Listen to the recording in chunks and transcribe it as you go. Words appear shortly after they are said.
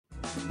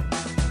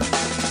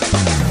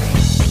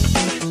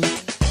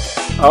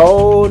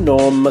Oh,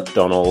 Norm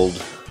Macdonald.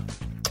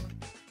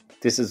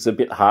 This is a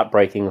bit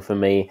heartbreaking for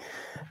me.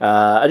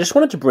 I just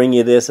wanted to bring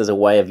you this as a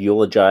way of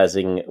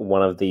eulogizing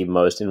one of the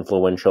most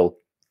influential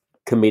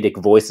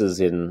comedic voices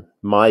in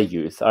my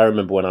youth. I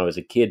remember when I was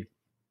a kid,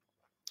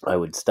 I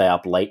would stay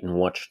up late and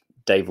watch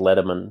Dave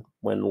Letterman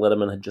when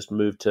Letterman had just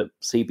moved to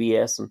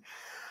CBS, and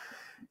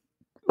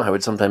I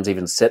would sometimes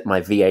even set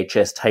my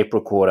VHS tape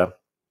recorder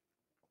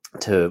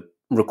to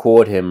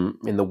record him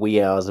in the wee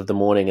hours of the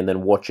morning and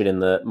then watch it in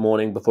the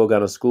morning before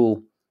going to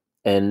school.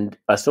 And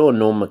I saw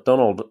Norm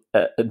Macdonald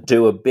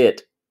do a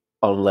bit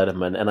on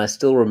Letterman, and I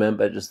still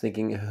remember just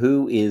thinking,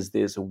 who is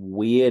this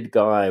weird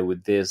guy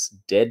with this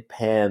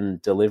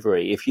deadpan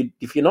delivery?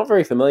 If you're not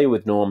very familiar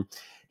with Norm,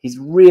 he's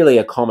really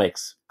a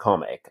comics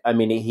comic. I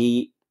mean,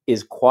 he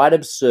is quite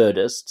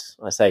absurdist.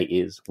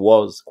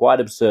 Was quite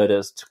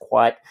absurdist,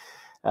 quite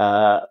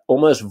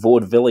almost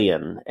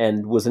vaudevillian,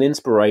 and was an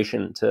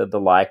inspiration to the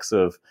likes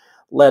of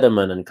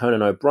Letterman and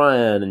Conan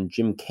O'Brien and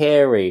Jim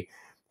Carrey.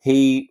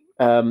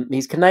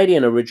 He's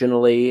Canadian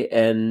originally,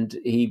 and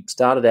he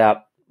started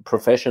out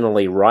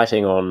professionally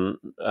writing on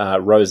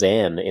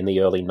Roseanne in the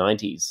early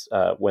 90s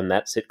when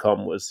that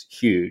sitcom was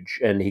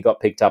huge, and he got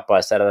picked up by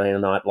Saturday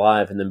Night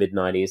Live in the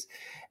mid-90s,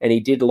 and he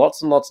did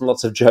lots and lots and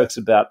lots of jokes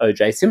about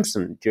O.J.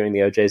 Simpson during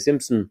the O.J.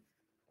 Simpson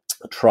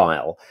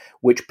trial,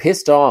 which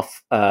pissed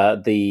off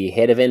the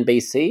head of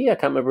NBC. I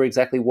can't remember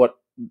exactly what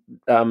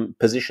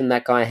position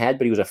that guy had,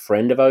 but he was a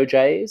friend of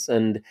OJ's,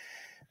 and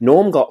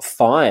Norm got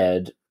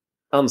fired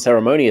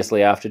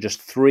unceremoniously after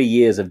just 3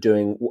 years of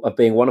being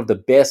one of the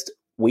best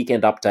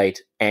Weekend Update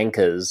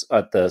anchors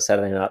at the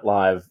Saturday Night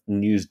Live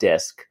news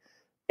desk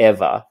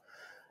ever.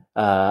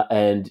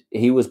 And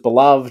he was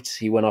beloved.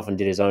 He went off and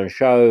did his own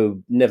show,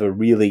 never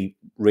really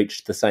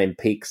reached the same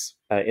peaks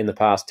in the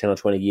past 10 or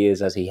 20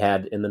 years as he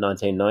had in the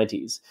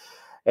 1990s.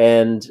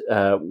 And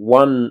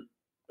one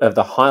of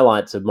the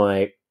highlights of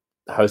my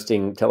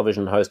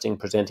television hosting,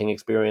 presenting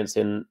experience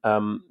in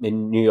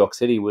New York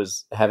City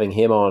was having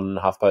him on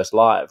HuffPost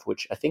Live,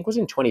 which I think was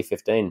in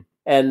 2015.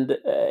 And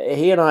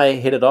he and I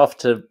hit it off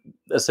to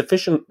a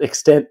sufficient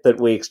extent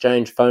that we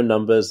exchanged phone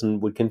numbers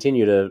and would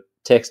continue to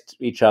text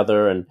each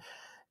other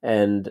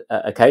and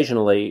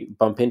occasionally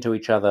bump into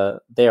each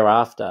other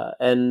thereafter.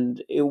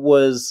 And it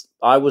was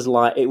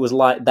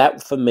like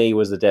that for me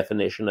was the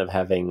definition of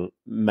having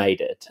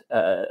made it.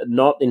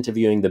 Not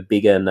interviewing the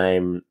bigger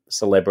name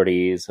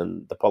celebrities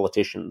and the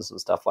politicians and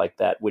stuff like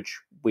that,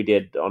 which we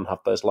did on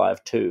HuffPost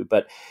Live too.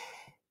 But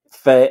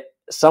for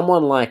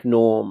someone like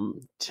Norm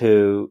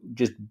to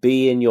just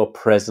be in your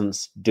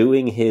presence,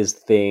 doing his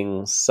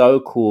thing,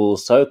 so cool,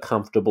 so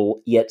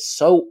comfortable, yet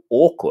so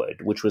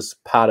awkward, which was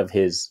part of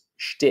his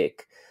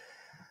shtick,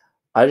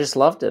 I just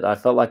loved it. I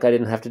felt like I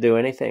didn't have to do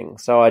anything.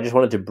 So I just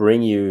wanted to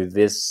bring you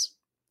this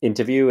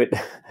interview.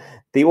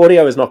 The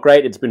audio is not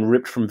great. It's been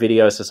ripped from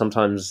video, so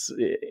sometimes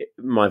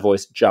my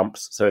voice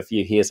jumps. So if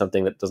you hear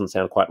something that doesn't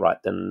sound quite right,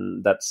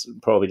 then that's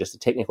probably just a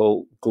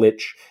technical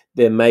glitch.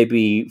 There may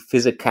be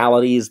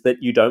physicalities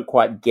that you don't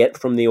quite get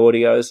from the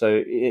audio.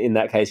 So in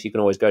that case, you can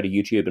always go to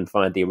YouTube and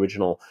find the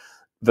original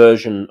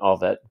version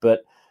of it.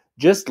 But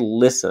just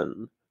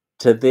listen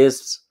to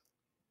this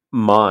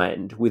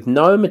mind with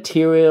no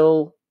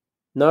material,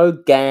 no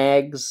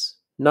gags,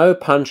 no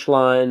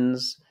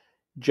punchlines,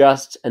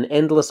 just an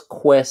endless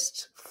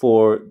quest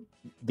for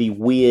the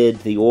weird,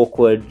 the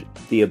awkward,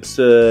 the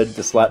absurd,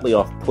 the slightly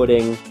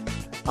off-putting.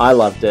 I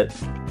loved it.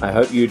 I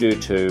hope you do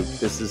too.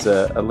 This is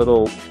a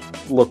little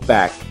look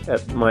back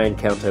at my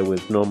encounter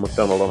with Norm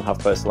Macdonald on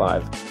HuffPost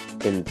Live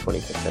in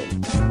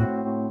 2015.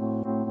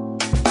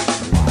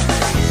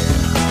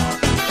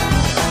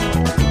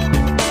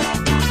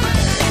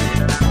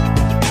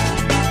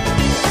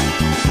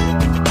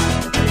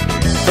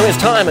 From his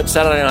time at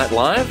Saturday Night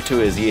Live to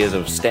his years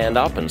of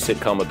stand-up and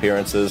sitcom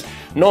appearances,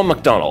 Norm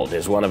Macdonald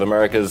is one of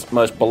America's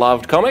most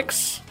beloved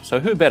comics. So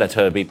who better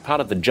to be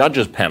part of the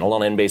judges panel on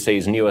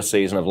NBC's newest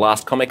season of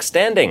Last Comic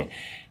Standing?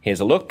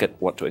 Here's a look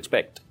at what to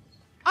expect.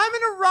 I'm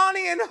an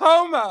Iranian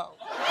homo.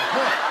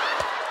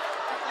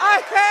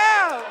 I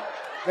am.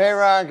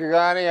 Mehran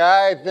Kargani,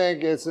 I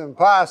think it's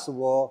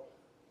impossible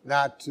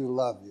not to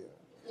love you.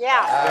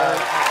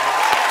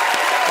 Yeah.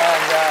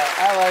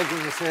 I like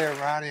when you say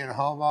Iranian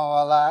homo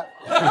a lot.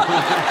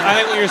 I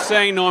think what you're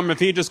saying, Norm, if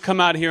he just come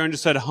out here and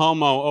just said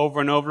homo over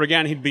and over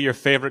again, he'd be your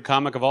favorite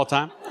comic of all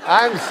time?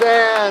 I'm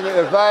saying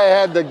if I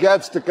had the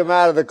guts to come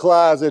out of the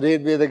closet,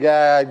 he'd be the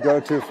guy I'd go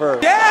to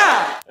first.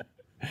 Yeah!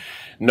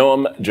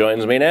 Norm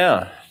joins me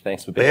now.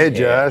 Thanks for being here. Hey,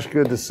 Josh.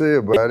 Good to see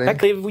you, buddy.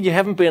 Actually, you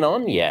haven't been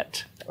on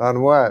yet.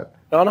 On what?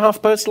 On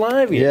HuffPost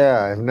Live yet.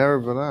 Yeah, I've never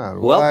been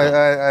on. Well,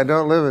 I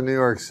don't live in New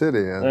York City.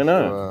 And I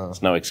know.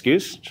 It's no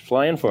excuse. Just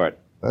fly in for it.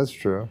 That's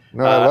true.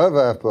 No, I love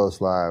HuffPost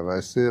Live.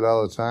 I see it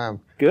all the time.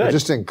 Good.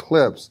 Just in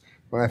clips.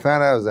 When I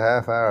found out it was a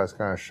half hour, I was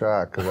kind of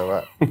shocked. Cause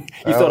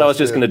you thought I was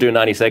just going to do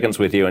 90 seconds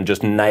with you and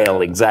just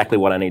nail exactly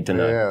what I need to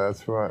know. Yeah,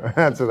 that's right.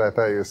 That's what I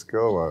thought your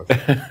skill was.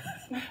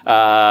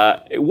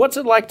 What's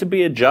it like to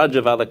be a judge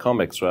of other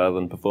comics rather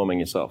than performing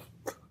yourself?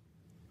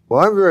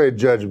 Well, I'm very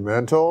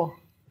judgmental.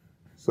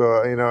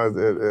 So,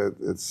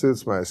 it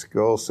suits my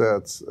skill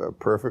sets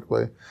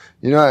perfectly.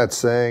 You know that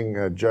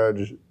saying,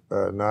 judge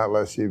not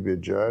lest you be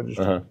judged?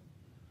 Uh-huh.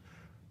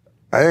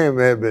 I think it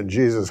may have been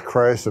Jesus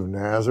Christ of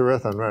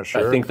Nazareth. I'm not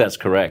sure. I think that's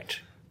correct.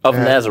 Of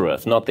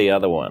Nazareth, not the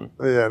other one.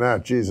 Yeah,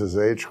 not Jesus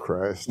H.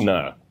 Christ.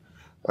 No.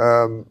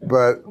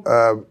 But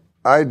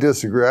I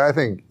disagree. I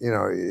think,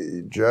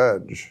 you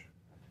judge.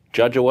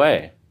 Judge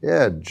away.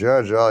 Yeah,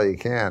 judge all you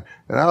can.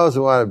 And I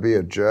also want to be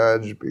a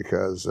judge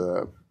because,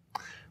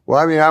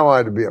 I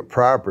wanted to be a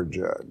proper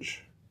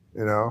judge,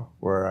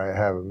 where I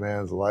have a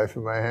man's life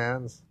in my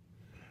hands.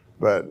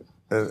 But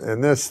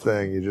in this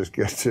thing, you just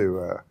get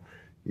to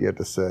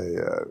say,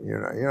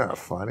 you're not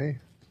funny.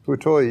 Who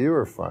told you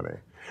were funny?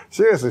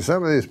 Seriously,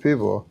 some of these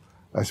people,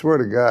 I swear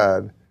to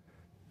God,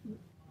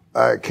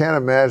 I can't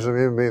imagine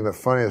them even being the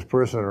funniest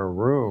person in a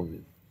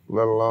room,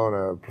 let alone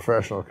a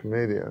professional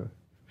comedian.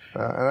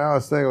 And I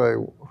was thinking, like,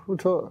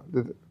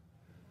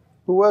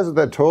 who was it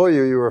that told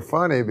you were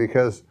funny?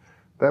 Because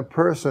that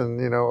person,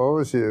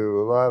 owes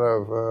you a lot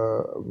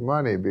of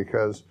money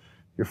because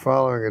you're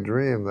following a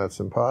dream that's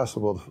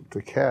impossible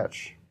to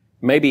catch.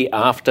 Maybe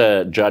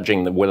after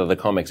judging whether the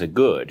comics are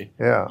good,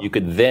 you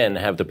could then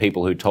have the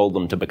people who told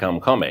them to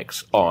become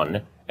comics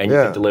on, and you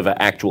could deliver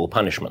actual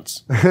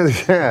punishments.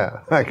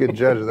 Yeah, I could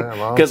judge them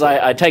also. Because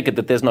I take it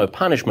that there's no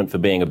punishment for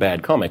being a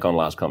bad comic on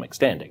Last Comic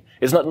Standing.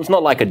 It's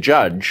not like a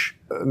judge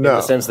in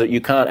the sense that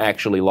you can't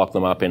actually lock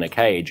them up in a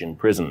cage in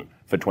prison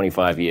for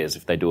 25 years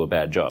if they do a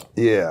bad job.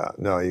 Yeah,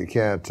 no, you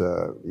can't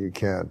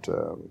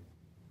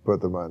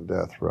put them on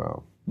death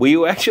row. Were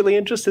you actually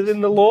interested in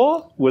the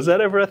law? Was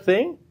that ever a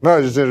thing? No, I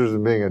was just interested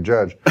in being a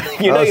judge.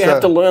 You have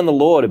to learn the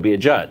law to be a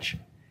judge.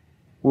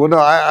 Well, no,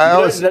 I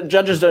always...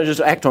 Judges don't just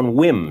act on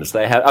whims.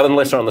 They have,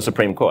 unless they're on the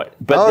Supreme Court.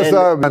 But I always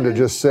thought it meant to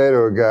just say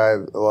to a guy,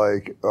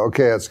 like,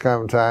 okay, it's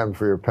come time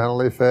for your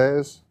penalty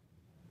phase.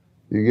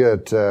 You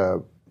get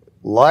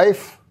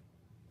life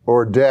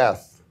or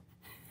death.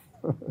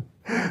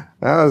 I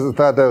always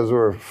thought those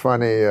were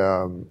funny.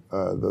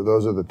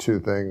 Those are the two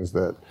things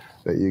that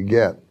you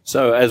get.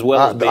 So as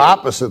well as the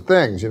opposite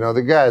things,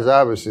 the guy's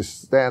obviously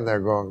standing there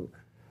going,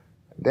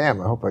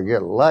 damn, I hope I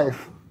get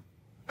life.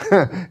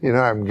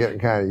 I'm getting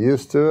kind of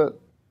used to it.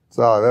 It's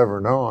all I've ever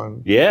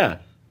known. Yeah.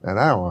 And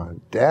I don't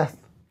want death,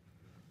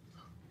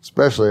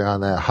 especially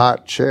on that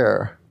hot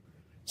chair.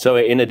 So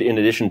in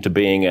addition to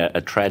being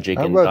a tragic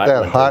indictment... How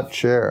about that hot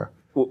chair?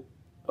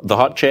 The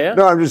hot chair?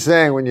 No, I'm just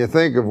saying when you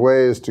think of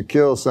ways to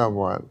kill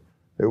someone,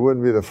 it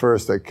wouldn't be the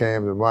first that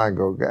came to mind.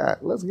 Go, God,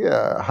 let's get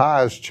a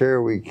hottest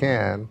chair we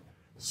can.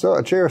 So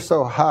a chair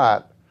so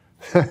hot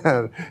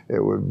that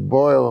it would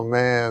boil a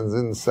man's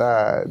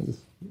insides,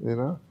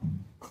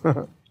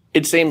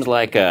 It seems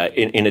like,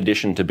 in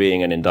addition to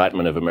being an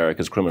indictment of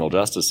America's criminal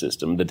justice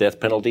system, the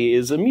death penalty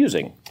is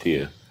amusing to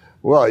you.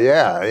 Well,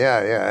 yeah.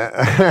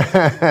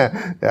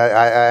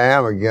 I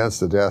am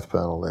against the death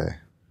penalty.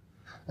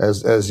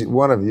 As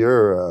one of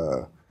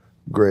your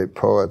great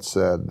poets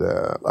said,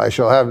 I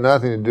shall have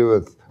nothing to do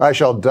with... I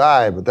shall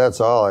die, but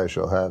that's all I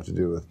shall have to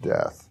do with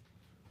death.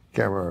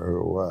 Can't remember who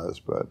it was,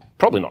 but...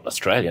 Probably not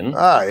Australian.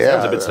 Ah, yeah.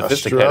 Sounds a bit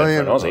sophisticated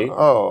Australian, for an Aussie.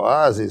 Oh,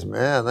 Aussies,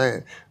 man.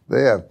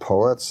 They have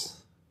poets.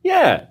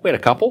 Yeah, we had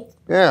a couple.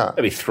 Yeah.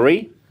 Maybe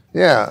 3.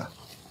 Yeah.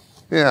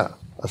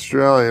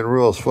 Australian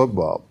rules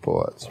football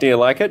poets. Do you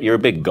like it? You're a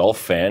big golf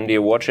fan. Do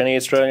you watch any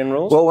Australian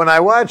rules? Well, when I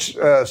watch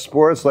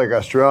sports like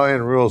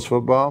Australian rules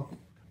football,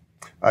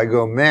 I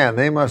go, man,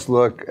 they must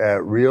look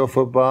at real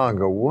football and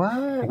go,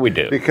 what? We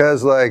do.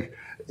 Because,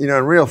 in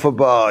real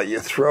football, you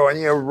throw and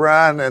you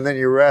run and then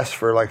you rest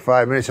for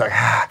 5 minutes, and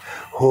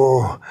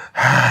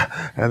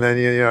then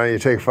you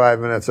take 5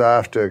 minutes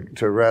off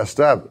to rest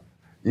up.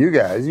 You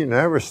guys, you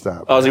never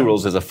stop. Aussie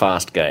rules is a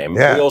fast game.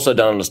 Yeah. We also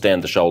don't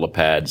understand the shoulder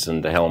pads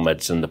and the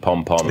helmets and the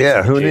pom-poms. Yeah,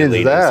 and who the needs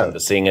cheerleaders that? And the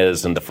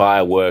singers and the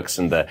fireworks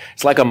and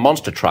it's like a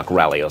monster truck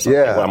rally or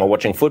something. Yeah. Am I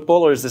watching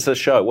football or is this a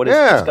show? What's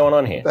going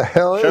on here? The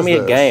hell Show is me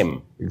this? a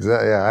game.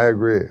 Exactly. Yeah, I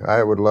agree.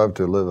 I would love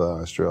to live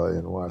in Australia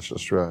and watch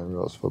Australian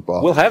rules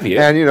football. We'll have you.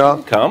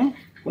 And come.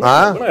 We're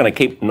not going to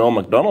keep Norm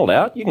Macdonald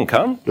out. You can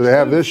come. Do they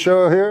have this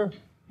show here?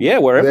 Yeah,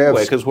 we're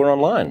everywhere because we're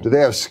online. Do they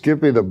have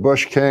Skippy the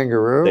Bush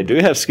Kangaroo? They do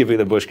have Skippy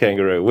the Bush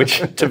Kangaroo,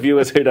 which to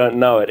viewers who don't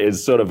know it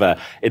is sort of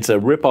it's a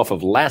rip-off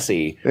of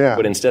Lassie,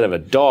 but instead of a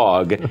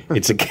dog,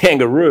 it's a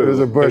kangaroo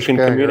who can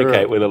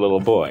communicate with a little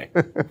boy.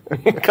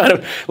 Kind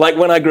of like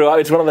when I grew up,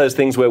 it's one of those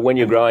things where when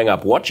you're growing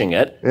up watching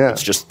it,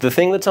 it's just the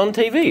thing that's on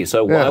TV.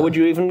 So why would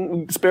you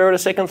even spare it a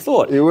second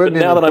thought? But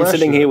now that I'm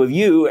sitting here with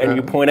you and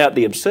you point out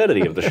the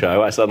absurdity of the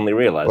show, I suddenly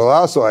realize. Well,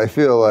 also, I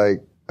feel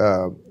like,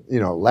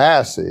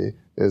 Lassie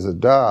is a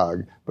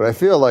dog, but I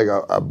feel like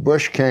a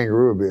bush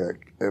kangaroo would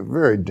be a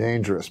very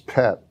dangerous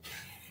pet.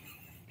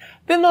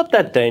 They're not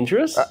that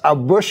dangerous. A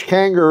bush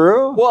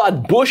kangaroo? Well, a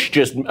bush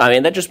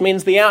that just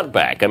means the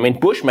outback. I mean,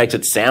 bush makes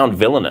it sound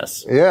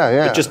villainous.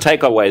 Yeah. But just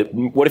take away,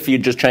 what if you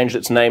just changed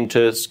its name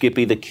to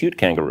Skippy the Cute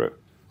Kangaroo?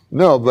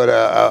 No, but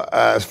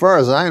as far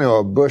as I know,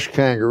 a bush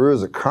kangaroo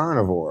is a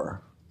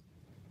carnivore.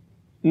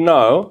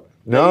 No.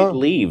 No? They eat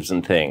leaves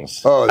and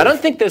things. Oh, I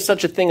don't think there's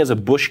such a thing as a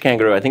bush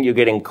kangaroo. I think you're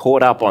getting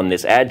caught up on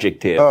this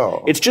adjective.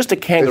 Oh. It's just a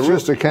kangaroo.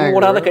 It's just a kangaroo?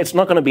 What other? It's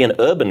not going to be an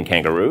urban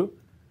kangaroo.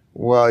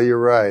 Well, you're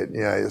right.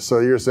 Yeah. So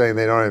you're saying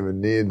they don't even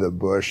need the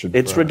bush.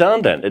 It's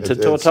redundant. It's a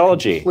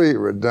tautology. It's complete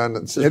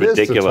redundancy. It's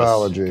ridiculous.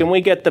 Tautology. Can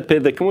we get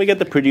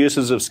the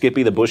producers of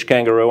Skippy the Bush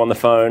Kangaroo on the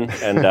phone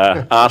and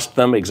ask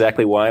them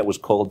exactly why it was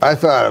called? I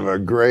thought of a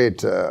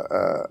great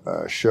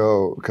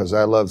show because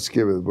I love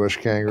Skippy the Bush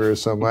Kangaroo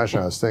so much.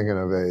 And I was thinking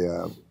of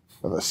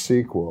a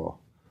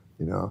sequel,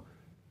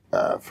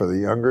 for the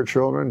younger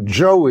children.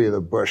 Joey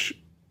the Bush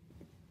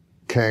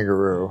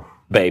Kangaroo.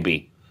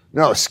 Baby.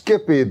 No,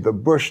 Skippy the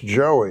Bush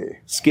Joey.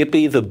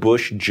 Skippy the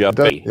Bush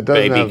Joey. It doesn't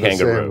baby have the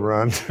kangaroo. same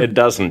run. It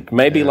doesn't.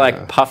 Maybe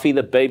like Puffy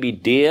the baby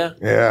deer.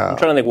 Yeah. I'm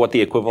trying to think what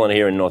the equivalent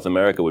here in North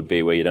America would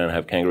be where you don't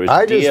have kangaroos.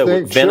 I just Deer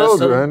think with venison.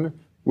 children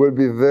would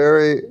be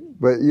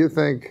but you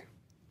think,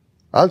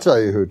 I'll tell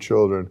you who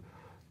children,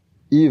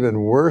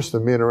 even worse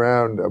than being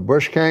around a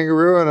bush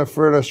kangaroo and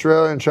for an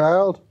Australian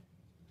child,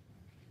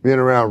 being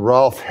around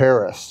Rolf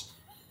Harris.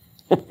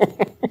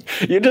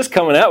 You're just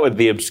coming out with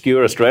the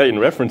obscure Australian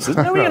references.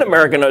 Nobody in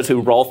America knows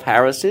who Rolf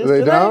Harris is.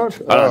 They do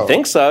don't? I don't Oh.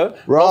 think so.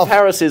 Rolf Rolf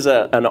Harris is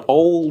an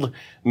old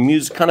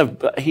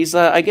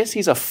I guess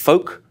he's a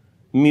folk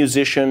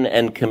musician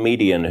and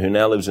comedian who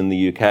now lives in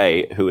the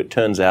UK, who it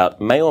turns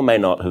out may or may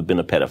not have been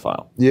a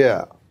pedophile.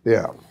 Yeah.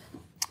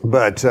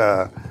 But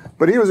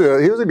he was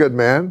a good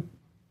man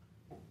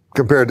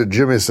compared to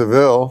Jimmy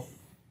Savile.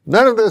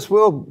 None of this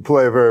will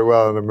play very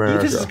well in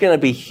America. This is going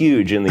to be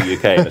huge in the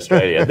UK and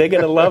Australia. They're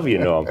going to love you,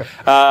 Norm.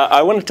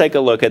 I want to take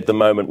a look at the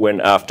moment when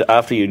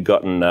after you'd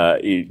gotten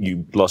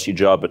you lost your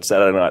job at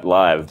Saturday Night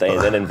Live, they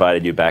then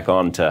invited you back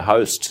on to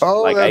host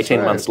that's 18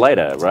 right. months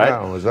later, right?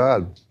 Yeah, it was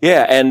odd.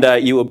 Yeah, and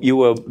you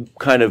were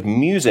kind of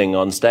musing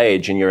on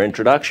stage in your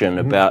introduction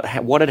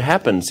about what had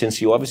happened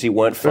since you obviously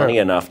weren't funny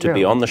enough to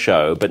be on the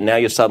show, but now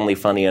you're suddenly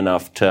funny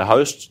enough to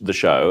host the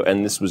show,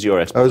 and this was your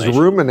I explanation. was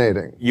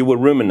ruminating. You were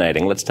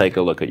ruminating. Let's take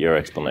a look at your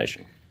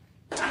explanation.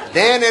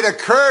 Then it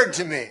occurred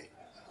to me,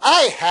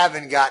 I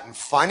haven't gotten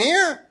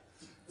funnier.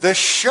 The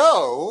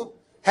show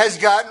has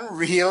gotten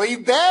really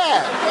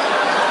bad.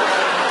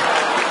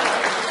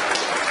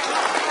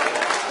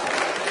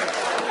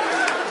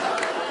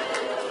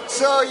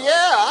 So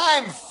yeah,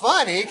 I'm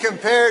funny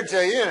compared to,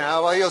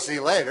 well, you'll see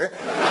later.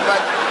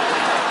 But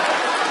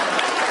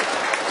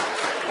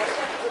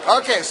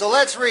okay, so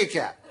let's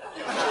recap.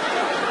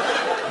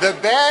 The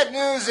bad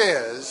news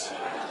is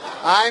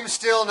I'm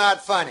still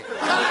not funny.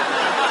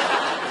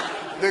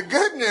 The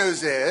good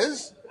news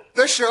is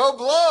the show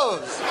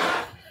blows.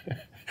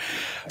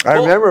 I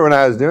remember when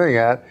I was doing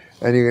that,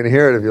 and you can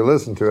hear it if you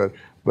listen to it,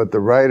 but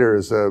the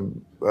writers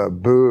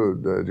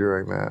booed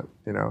during that,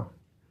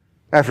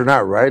 After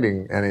not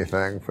writing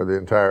anything for the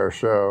entire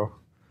show,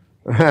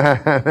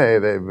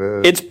 they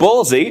booed. It's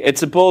ballsy.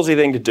 It's a ballsy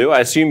thing to do. I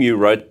assume you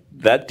wrote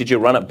that. Did you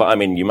run it by? I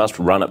mean, you must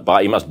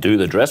do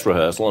the dress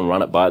rehearsal and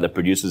run it by the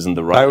producers and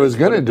the writers. I was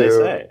going to do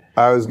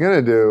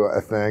do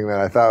a thing that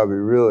I thought would be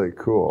really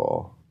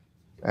cool,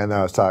 and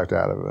I was talked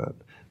out of it.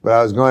 But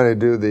I was going to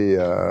do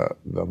the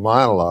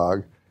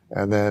monologue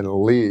and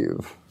then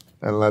leave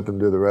and let them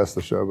do the rest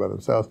of the show by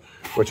themselves,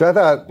 which I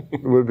thought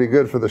would be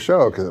good for the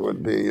show because it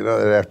would be,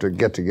 they'd have to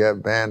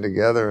band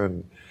together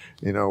and,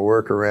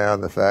 work around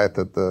the fact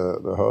that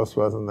the host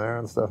wasn't there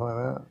and stuff like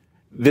that.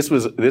 This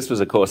was,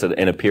 of course,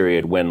 in a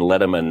period when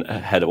Letterman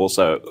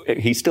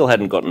he still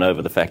hadn't gotten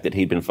over the fact that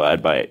he'd been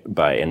fired by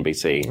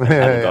NBC,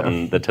 hadn't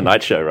gotten the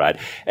Tonight Show right.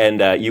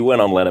 And you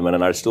went on Letterman,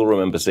 and I still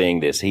remember seeing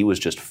this. He was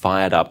just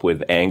fired up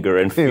with anger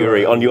and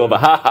fury on your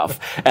behalf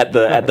at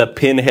the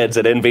pinheads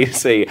at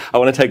NBC. I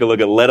want to take a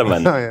look at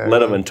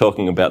Letterman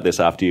talking about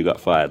this after you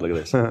got fired. Look at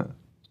this.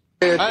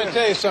 I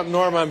tell you something,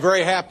 Norm, I'm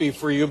very happy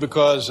for you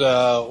because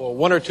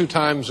one or two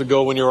times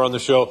ago when you were on the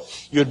show,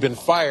 you had been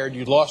fired.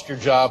 You'd lost your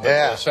job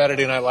at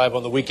Saturday Night Live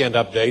on the Weekend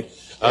Update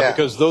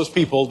because those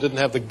people didn't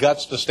have the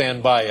guts to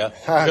stand by you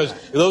because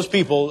those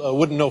people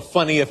wouldn't know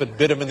funny if it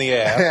bit them in the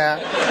ass.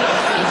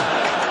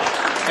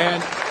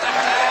 And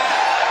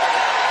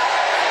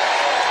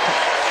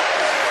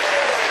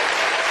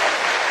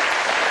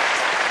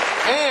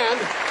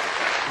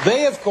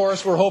they, of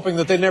course, were hoping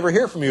that they'd never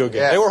hear from you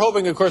again. Yes. They were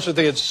hoping, of course, that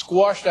they had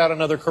squashed out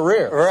another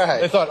career.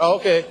 Right. They thought,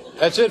 okay,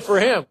 that's it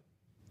for him.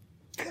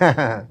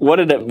 What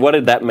did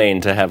that mean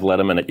to have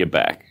Letterman at your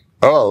back?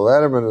 Oh,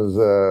 Letterman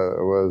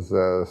was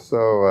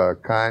so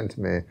kind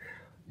to me.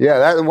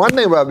 Yeah, one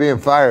thing about being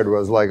fired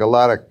was like a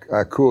lot of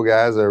cool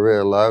guys I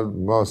really loved,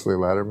 mostly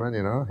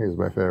Letterman, he's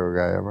my favorite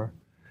guy ever.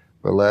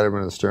 But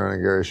Letterman and Stern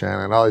and Gary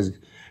Shannon and all these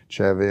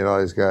Chevy and all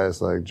these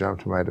guys like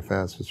jumped to my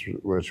defense,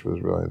 which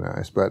was really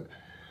nice. But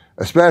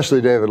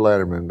especially David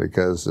Letterman,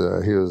 because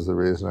he was the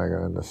reason I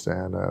got into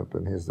stand-up,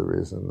 and he's the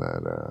reason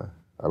that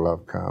I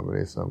love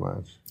comedy so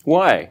much.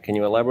 Why? Can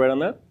you elaborate on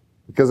that?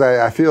 Because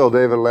I feel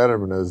David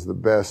Letterman is the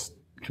best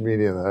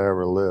comedian that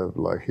ever lived.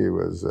 Like he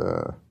was,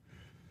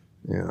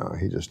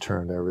 he just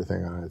turned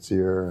everything on its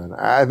ear. And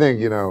I think,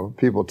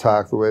 people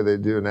talk the way they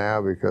do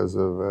now because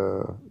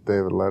of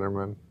David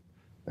Letterman.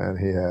 And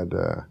he had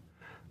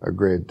a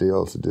great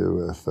deal to do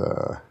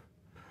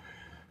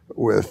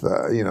with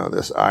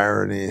this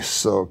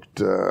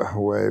irony-soaked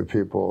way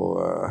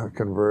people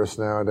converse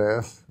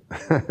nowadays,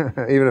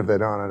 even if they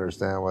don't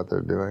understand what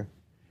they're doing.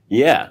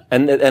 Yeah,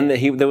 and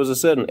there was a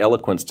certain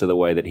eloquence to the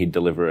way that he'd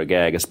deliver a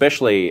gag,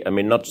 especially, I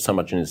mean, not so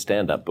much in his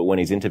stand-up, but when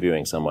he's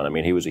interviewing someone. I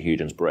mean, he was a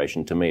huge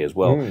inspiration to me as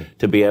well,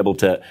 to be able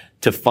to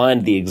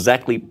find the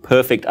exactly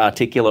perfect,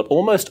 articulate,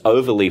 almost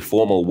overly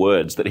formal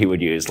words that he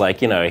would use.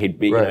 Like, he'd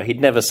be, he'd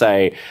never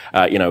say,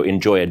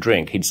 enjoy a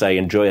drink. He'd say,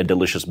 enjoy a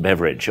delicious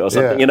beverage or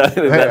something, He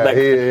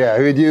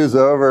would use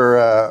over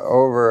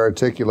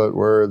articulate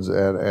words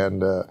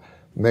and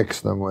mix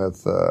them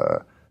with,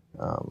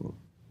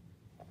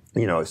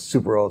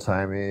 super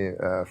old-timey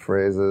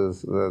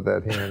phrases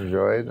that he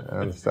enjoyed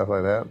and stuff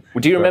like that.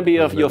 Do you remember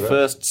your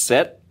first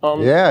set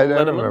on Yeah, I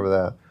Letterman? remember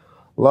that.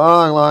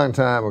 Long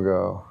time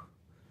ago.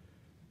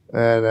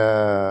 And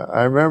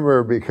I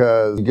remember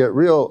because you get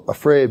real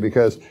afraid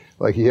because,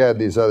 like, he had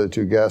these other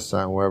two guests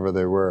on, whoever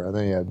they were, and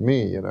then he had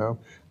me,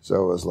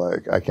 So it was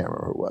like, I can't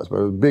remember who it was, but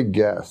it was big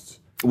guests.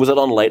 Was it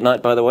on late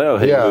night, by the way, or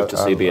had you moved to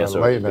CBS?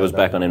 On or it was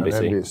back on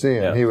NBC?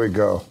 NBC, and he would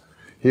go.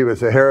 He would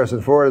say,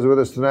 Harrison Ford is with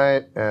us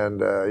tonight,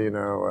 and,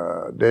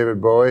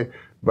 David Bowie.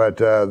 But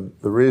the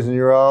reason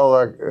you're all,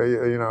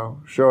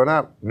 showing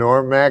up,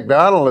 Norm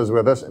Macdonald is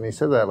with us. And he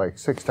said that like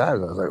 6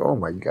 times. I was like, oh,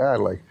 my God.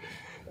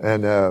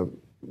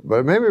 But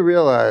it made me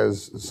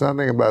realize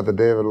something about the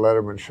David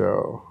Letterman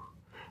show.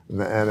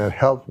 And it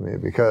helped me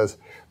because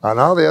on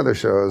all the other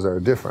shows are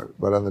different.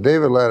 But on the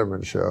David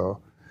Letterman show,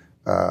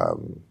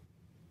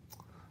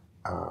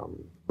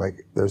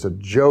 there's a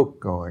joke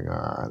going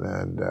on.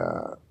 And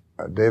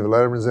David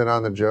Letterman's in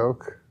on the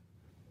joke,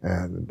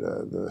 and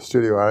the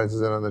studio audience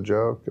is in on the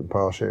joke, and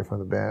Paul Shea from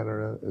the band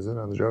is in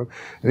on the joke,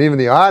 and even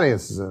the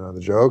audience is in on the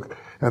joke,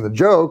 and the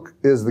joke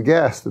is the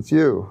guest, it's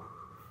you.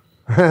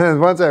 And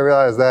once I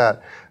realized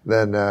that,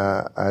 then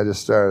I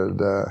just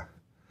started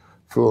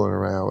fooling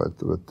around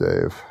with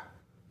Dave.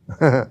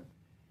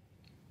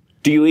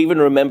 Do you even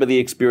remember the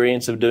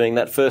experience of doing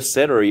that first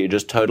set, or are you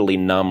just totally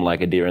numb like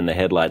a deer in the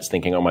headlights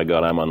thinking, oh my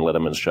God, I'm on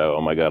Letterman's show,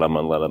 oh my God, I'm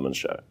on Letterman's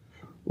show?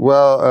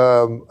 Well,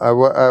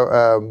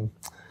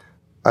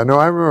 I know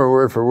I remember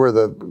word for word.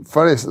 The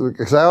funniest,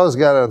 because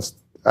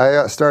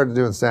I started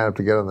doing stand-up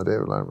to get on the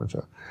David Letterman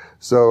show.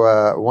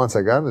 So once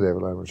I got on the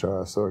David Letterman show, I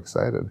was so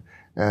excited.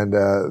 And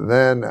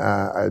then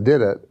I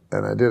did it,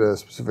 and I did a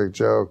specific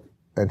joke,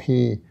 and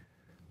he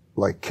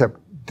kept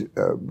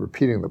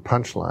repeating the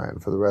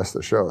punchline for the rest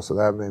of the show. So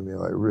that made me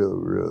really,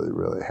 really,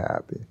 really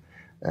happy.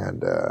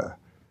 And then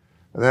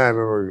I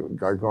remember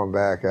going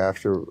back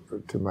after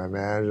to my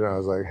manager. I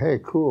was like, hey,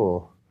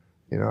 cool.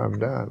 I'm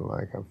done.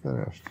 I'm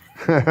finished.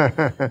 I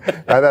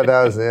thought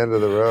that was the end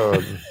of the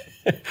road.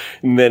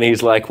 And then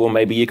he's like, well,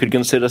 maybe you could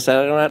consider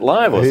Saturday Night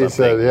Live or something. He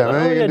said,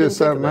 maybe you could do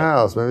something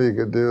else. Maybe you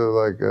could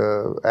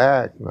do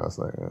act. And I was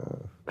like,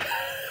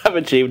 I've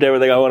achieved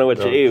everything I want to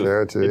achieve.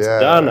 It's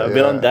done. I've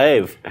been on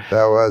Dave.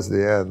 That was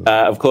the end.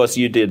 Of course,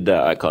 you did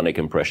iconic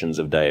impressions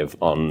of Dave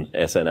on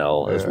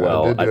SNL as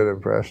well. I did good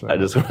impression. I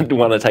just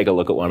want to take a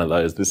look at one of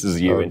those. This is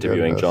you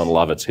interviewing John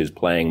Lovitz, who's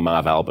playing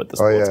Marv Albert, the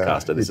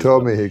sportscaster. He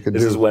told me he could do...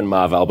 This is when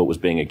Marv Albert was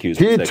being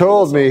accused of sexual assault. He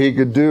told me assault. he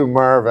could do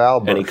Marv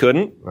Albert. And he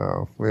couldn't?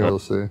 No, we'll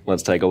see.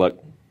 Let's take a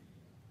look.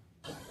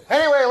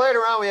 Anyway, later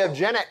on we have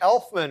Jenna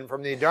Elfman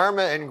from the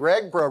Dharma and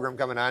Greg program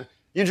coming on.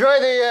 You enjoy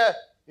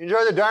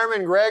the Dharma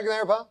and Greg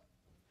there, Paul?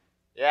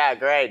 Yeah,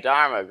 great.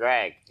 Dharma,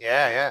 Greg.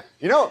 Yeah.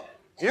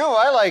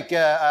 I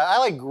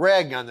like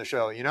Greg on the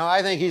show.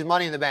 I think he's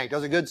money in the bank.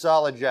 Does a good,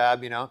 solid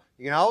job. You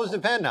can always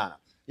depend on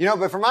him.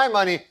 But for my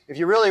money, if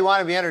you really want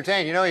to be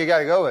entertained, you got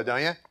to go with,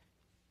 don't you?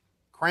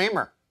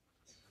 Kramer.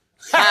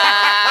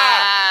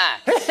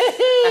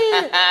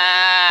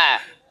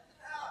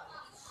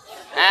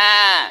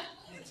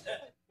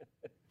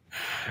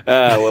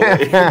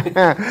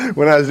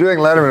 When I was doing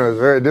Letterman, it was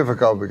very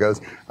difficult because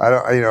I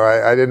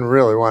didn't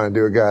really want to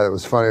do a guy that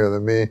was funnier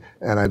than me,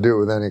 and I do it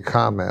with any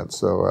comment.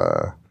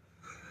 So,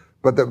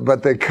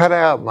 but they cut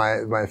out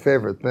my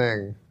favorite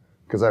thing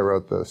because I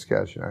wrote the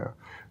sketch.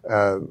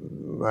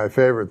 My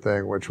favorite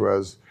thing, which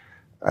was,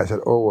 I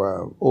said,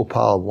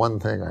 Paul, one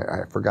thing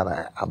I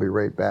forgot. I'll be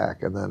right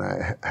back, and then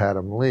I had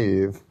him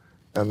leave,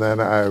 and then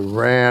I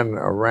ran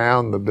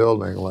around the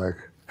building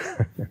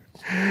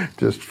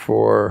just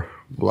 4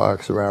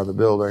 blocks around the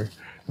building,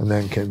 and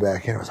then came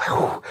back in. I was like,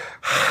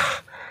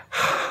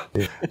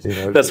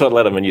 That's what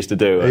Letterman used to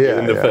do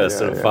in the first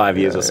 5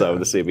 years or so of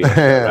the CBS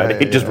show, right?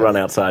 He'd just run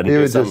outside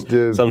and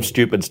do some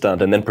stupid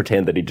stunt and then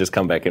pretend that he'd just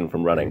come back in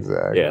from running.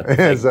 Exactly. Yeah,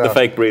 the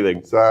fake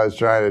breathing. So I was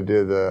trying to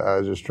do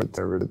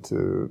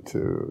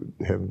to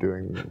him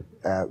doing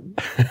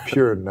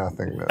pure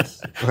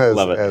nothingness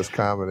as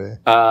comedy.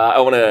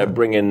 I want to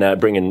bring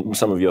in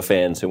some of your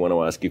fans who want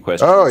to ask you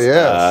questions. Oh,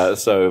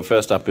 yes. So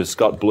first up is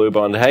Scott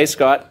Bluebond. Hey,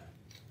 Scott.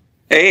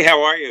 Hey,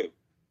 how are you?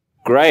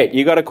 Great.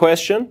 You got a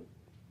question?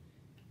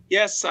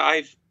 Yes,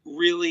 I've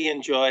really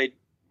enjoyed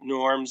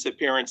Norm's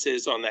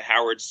appearances on the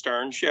Howard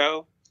Stern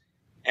show,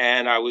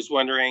 and I was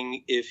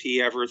wondering if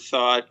he ever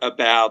thought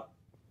about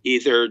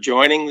either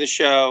joining the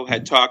show,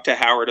 had talked to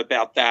Howard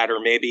about that, or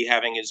maybe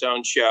having his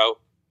own show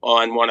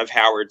on one of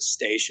Howard's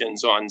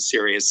stations on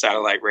Sirius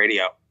Satellite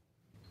Radio?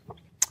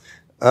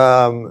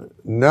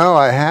 No,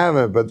 I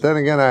haven't. But then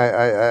again,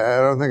 I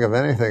don't think of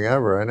anything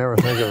ever. I never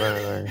think of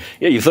anything.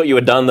 Yeah, you thought you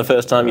were done the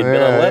first time you'd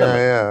been on Letterman.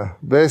 Yeah.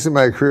 Basically,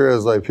 my career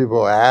is like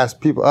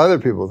other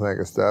people think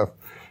of stuff,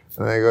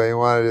 and they go, "You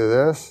want to do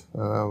this?"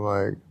 And I'm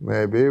like,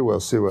 "Maybe. We'll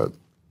see what.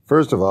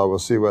 First of all, we'll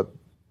see what,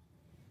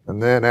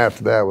 and then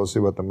after that, we'll see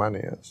what the money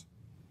is."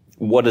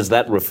 What does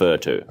that refer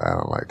to? I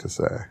don't like to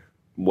say.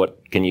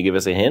 What? Can you give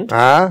us a hint?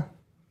 Huh?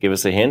 Give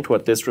us a hint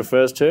what this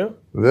refers to?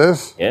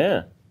 This?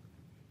 Yeah.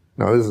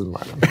 No, this is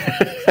mine.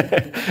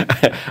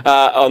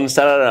 On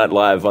Saturday Night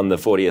Live on the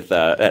 40th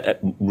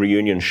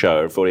reunion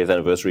show, 40th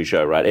anniversary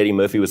show, right? Eddie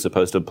Murphy was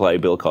supposed to play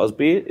Bill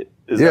Cosby.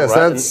 Is Yes,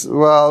 that right?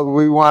 well,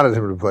 we wanted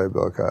him to play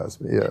Bill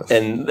Cosby, yes.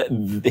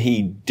 And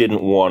he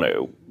didn't want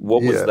to.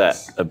 What was that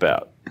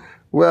about?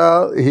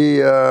 Well, he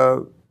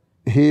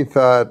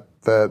thought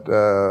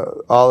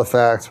that all the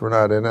facts were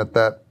not in at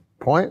that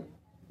point.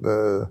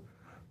 The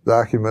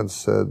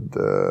documents had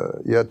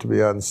yet to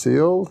be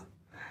unsealed.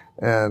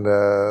 And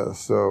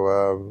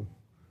so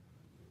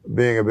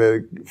being a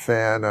big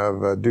fan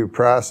of due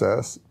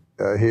process,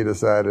 he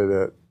decided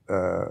it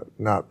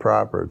not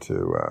proper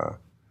to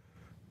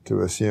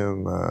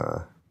assume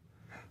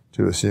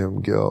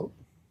guilt.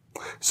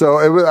 So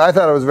I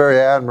thought it was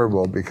very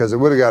admirable because it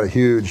would have got a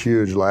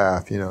huge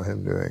laugh,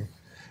 him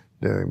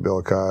doing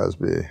Bill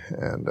Cosby,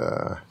 and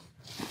I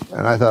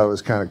thought it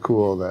was kind of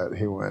cool that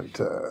he went.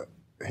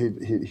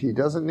 He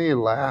doesn't need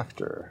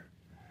laughter.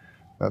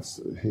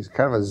 He's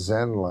kind of a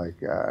Zen-like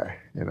guy,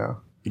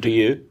 Do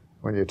you?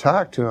 When you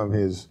talk to him,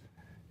 he's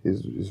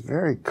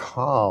very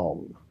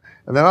calm,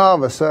 and then all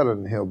of a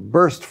sudden he'll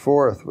burst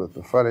forth with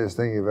the funniest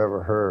thing you've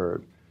ever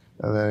heard,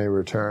 and then he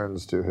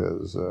returns to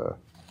his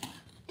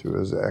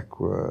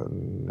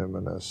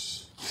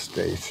equanimous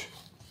state.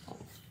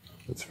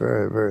 It's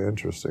very, very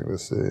interesting to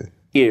see.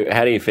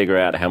 How do you figure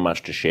out how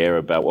much to share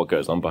about what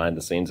goes on behind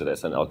the scenes at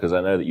SNL? Because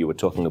I know that you were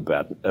talking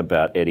about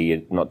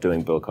Eddie not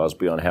doing Bill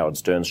Cosby on Howard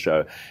Stern's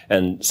show,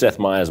 and Seth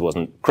Meyers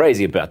wasn't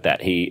crazy about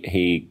that.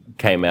 He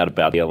came out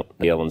about the Ellen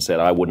and said,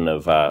 "I wouldn't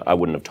have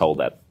told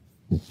that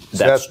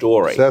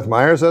story." Seth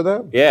Meyers said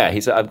that? Yeah,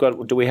 he said,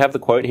 do we have the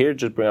quote here?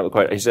 Just bring up the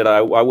quote. He said, I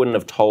wouldn't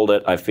have told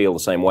it. I feel the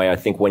same way. I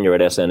think when you're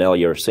at SNL,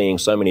 you're seeing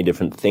so many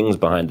different things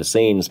behind the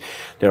scenes.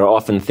 There are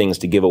often things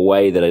to give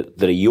away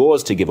that are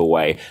yours to give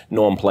away.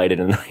 Norm played it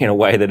in a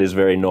way that is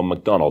very Norm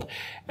Macdonald.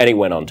 And he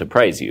went on to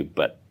praise you,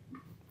 but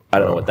I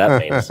don't know what that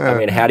means. I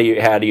mean, how do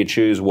you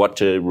choose what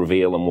to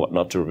reveal and what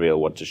not to reveal,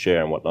 what to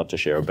share and what not to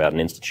share about an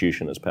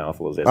institution as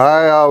powerful as SNL?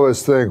 I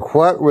always think,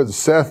 what would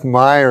Seth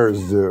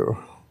Meyers do?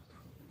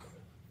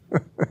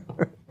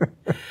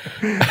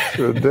 It's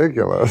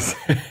ridiculous.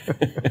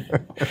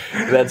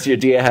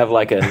 Do you have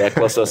like a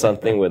necklace or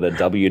something with a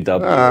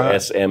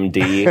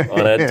WWSMD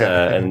on it?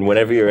 And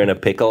whenever you're in a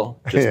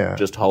pickle,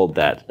 just hold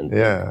that. And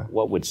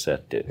what would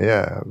Seth do?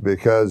 Yeah,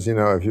 because,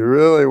 if you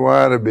really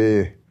want to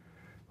be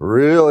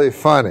really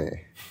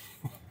funny,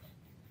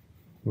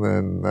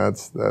 then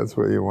that's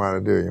what you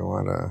want to do. You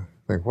want to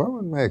think, what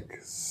would make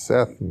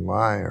Seth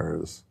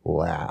Meyers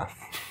laugh?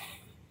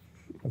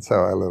 That's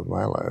how I live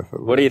my life.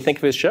 What do you think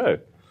of his show?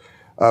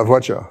 Of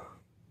what show?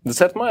 The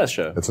Seth Meyers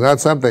show. It's not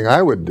something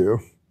I would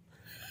do.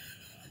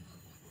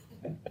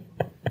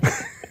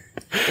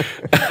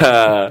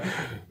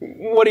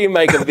 What do you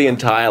make of the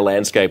entire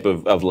landscape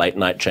of late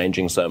night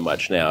changing so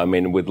much now? I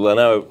mean, with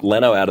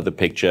Leno out of the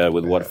picture,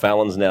 with what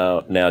Fallon's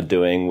now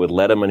doing, with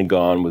Letterman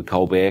gone, with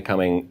Colbert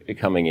coming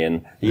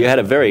in, you had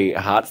a very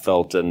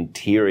heartfelt and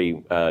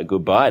teary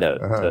goodbye to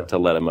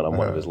Letterman on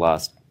one of his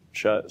last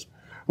shows.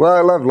 Well,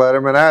 I loved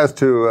Letterman. I was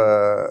too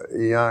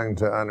young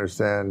to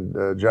understand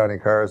Johnny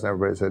Carson.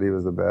 Everybody said he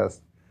was the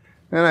best.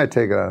 And I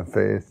take it on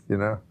faith,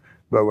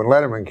 But when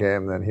Letterman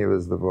came, then he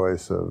was the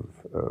voice of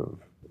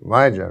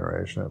my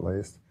generation, at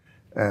least.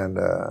 And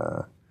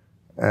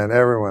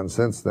everyone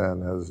since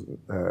then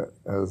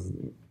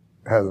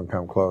hasn't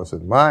come close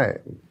in my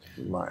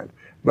mind.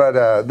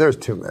 But there's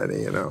too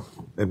many,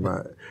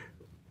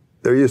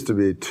 there used to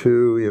be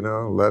two,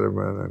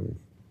 Letterman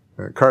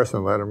and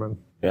Carson Letterman.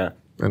 Yeah.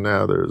 And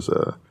now there's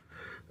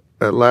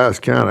at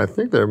last count, I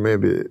think there may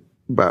be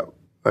about,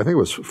 I think it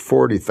was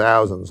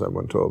 40,000,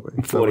 someone told me.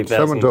 40,000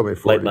 someone told me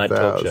 40,000. late night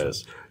talk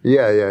shows.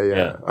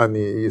 Yeah, on the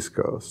East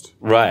Coast.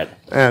 Right.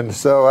 And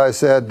so I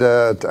said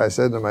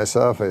to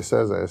myself, I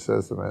says.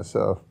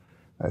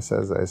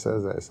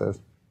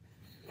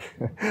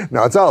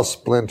 No, it's all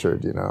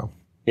splintered,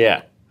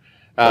 Yeah.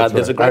 I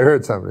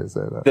heard somebody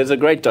say that. There's a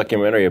great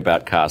documentary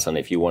about Carson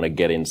if you want to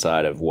get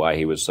inside of why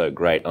he was so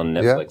great on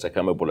Netflix. I can't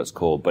remember what it's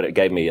called, but it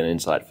gave me an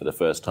insight for the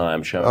first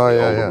time, showing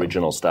the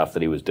original stuff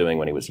that he was doing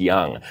when he was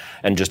young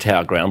and just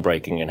how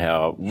groundbreaking and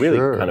how really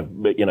kind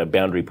of,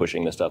 boundary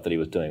pushing the stuff that he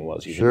was doing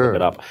was. You should look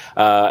it up.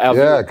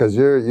 Because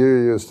you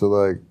used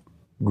to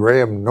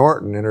Graham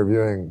Norton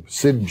interviewing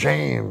Sid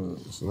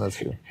James. And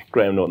that's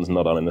Graham Norton's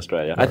not on in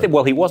Australia. I think.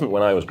 Well, he wasn't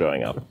when I was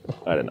growing up.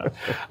 I don't know.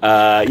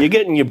 You're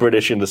getting your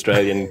British and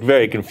Australian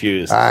very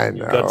confused. I know.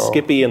 You've got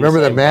Skippy and remember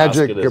the the same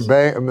magic basket as-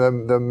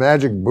 the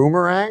magic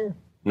boomerang?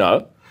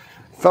 No.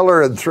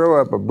 Feller would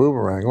throw up a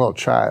boomerang, a little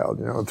child,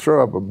 would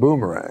throw up a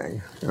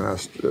boomerang.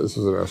 This is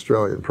an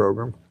Australian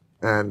program.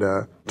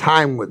 And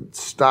time would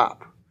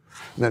stop.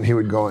 And then he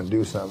would go and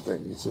do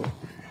something, you see.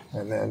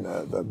 And then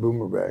the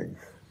boomerang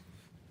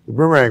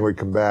would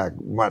come back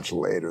much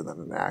later than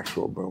an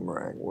actual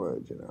boomerang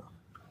would,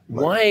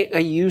 Why are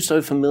you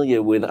so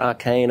familiar with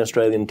arcane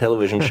Australian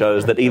television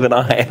shows that even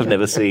I have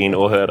never seen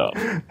or heard of?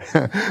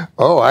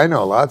 Oh, I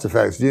know lots of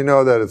facts. Do you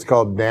know that it's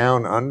called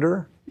Down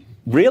Under?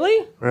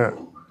 Really? Yeah.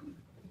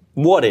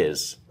 What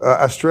is?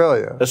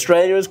 Australia.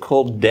 Australia is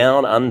called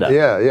Down Under.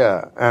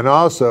 Yeah. And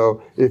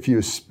also, if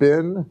you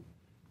spin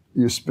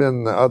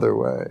the other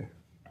way.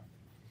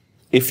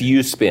 If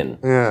you spin,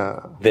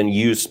 then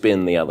you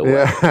spin the other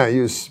way. Yeah,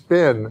 you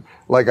spin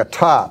like a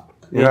top.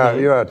 You know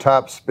how a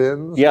top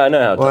spins? Yeah, I know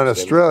how. Well, in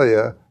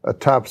Australia, a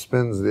top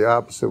spins the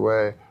opposite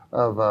way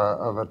of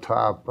a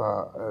top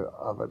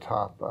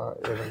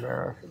in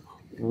America.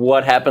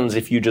 What happens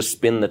if you just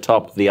spin the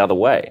top the other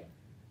way?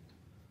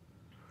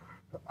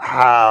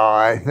 How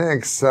I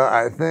think so.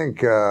 I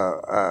think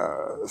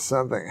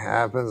something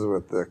happens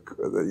with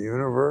the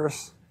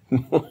universe.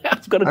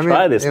 I've got to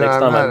try this next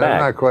time I'm back. I'm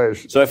not quite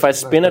sure. So if I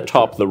spin a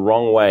top the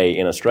wrong way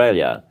in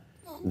Australia,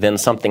 then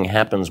something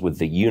happens with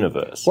the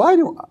universe. Why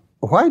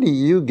do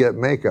you get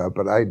makeup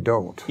but I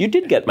don't? You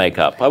did get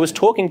makeup. I was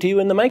talking to you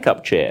in the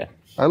makeup chair.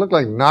 I look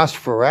like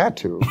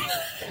Nosferatu.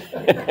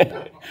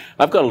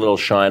 I've got a little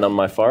shine on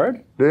my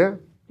forehead. Do you?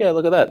 Yeah,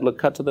 look at that. Look,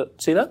 cut to the.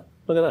 See that?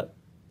 Look at that.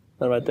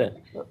 That right there.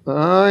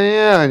 Oh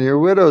yeah, and your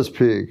widow's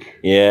peak.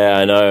 Yeah,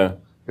 I know.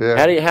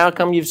 Yeah. How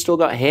come you've still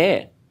got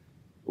hair?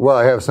 Well,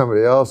 I have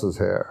somebody else's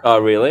hair. Oh,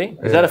 really?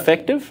 Is that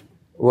effective?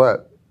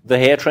 What? The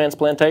hair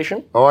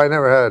transplantation? Oh, I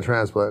never had a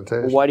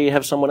transplantation. Well, why do you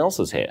have someone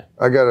else's hair?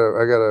 I got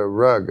a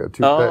rug, a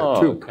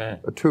toupee,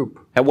 a toque.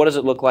 What does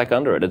it look like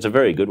under it? It's a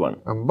very good one.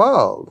 I'm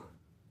bald.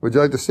 Would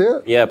you like to see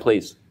it? Yeah,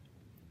 please.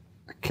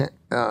 I can't.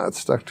 It's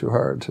stuck too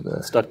hard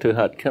today. Stuck too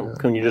hard.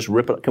 Can you just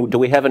rip it? Do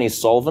we have any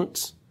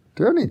solvents?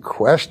 Do you have any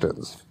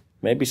questions?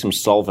 Maybe some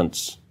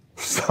solvents.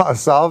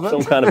 Solvent?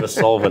 Some kind of a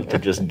solvent to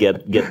just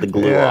get the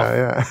glue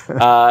off. Yeah.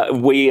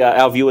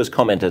 Our viewers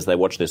comment as they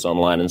watch this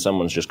online, and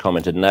someone's just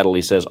commented.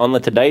 Natalie says, on the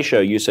Today Show,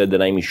 you said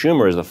that Amy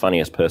Schumer is the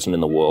funniest person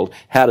in the world.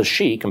 How does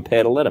she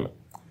compare to Letterman?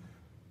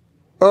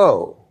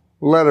 Oh,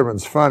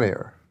 Letterman's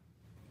funnier.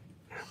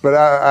 But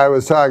I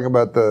was talking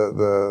about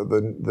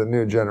the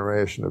new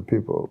generation of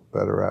people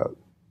that are out.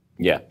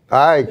 Yeah.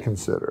 I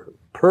consider,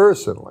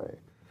 personally,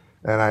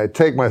 and I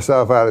take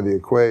myself out of the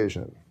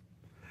equation,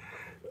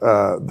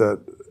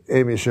 that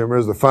Amy Schumer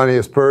is the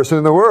funniest person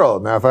in the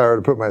world. Now, if I were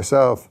to put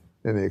myself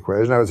in the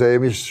equation, I would say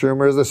Amy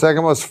Schumer is the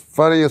second most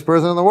funniest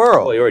person in the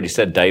world. Well, you already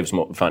said Dave's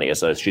funnier,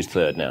 so she's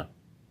third now.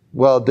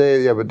 Well,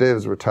 but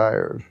Dave's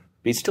retired.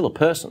 But he's still a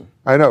person.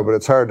 I know, but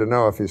it's hard to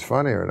know if he's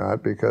funny or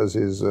not because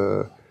he's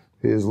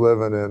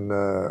living in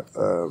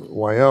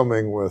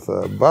Wyoming with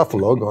a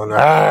buffalo going.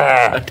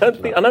 Ah! I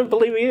don't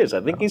believe he is.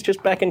 I think he's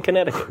just back in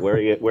Connecticut, where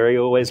he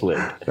always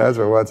lived. That's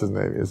what what's his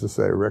name used to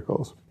say,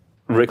 Rickles.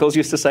 Rickles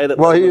used to say that.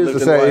 Well, he used to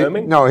say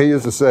Wyoming? no. He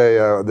used to say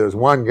there's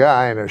one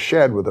guy in a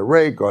shed with a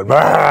rake going.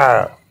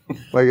 Ah!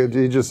 Like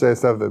he just say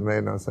stuff that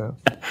made no sense.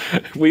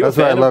 That's what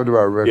I loved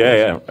about Rickles.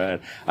 Yeah, right.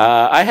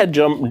 I had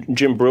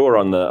Jim Brewer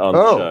on the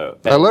show.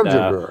 I love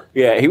Jim Brewer.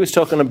 Yeah, he was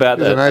talking about.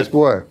 He's a nice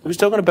boy. He was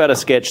talking about a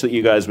sketch that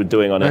you guys were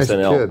doing on nice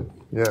SNL. Kid.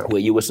 Yeah.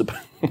 Where you were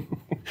supposed.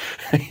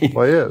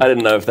 Well, yeah. I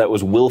didn't know if that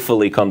was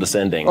willfully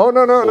condescending. Oh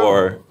no!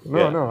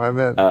 No. I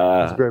meant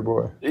he's a great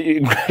boy.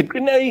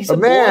 No, he's a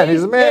man. Boy.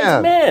 He's a man. Yeah, he's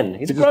a man.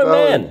 He's a grown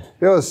man.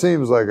 He always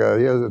seems like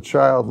he has a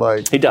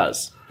childlike. He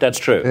does. That's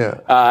true.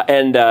 Yeah.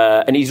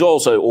 And he's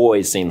also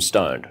always seems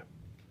stoned,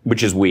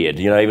 which is weird.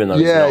 Even though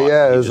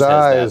he's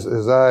not,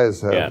 his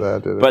eyes have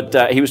that.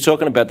 But he was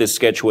talking about this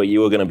sketch where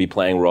you were going to be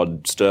playing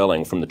Rod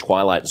Sterling from the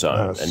Twilight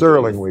Zone.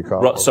 Serling, we call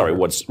him.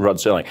 Rod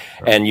Sterling,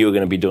 and you were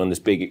going to be doing this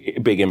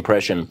big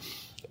impression.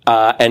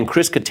 And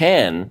Chris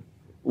Kattan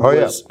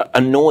was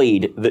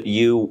annoyed that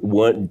you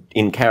weren't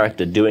in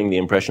character doing the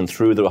impression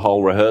through the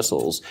whole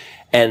rehearsals.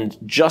 And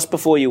just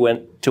before you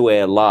went to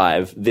air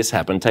live, this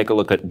happened. Take a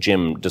look at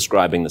Jim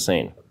describing the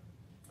scene.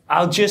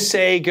 I'll just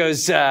say, he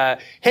goes, hey,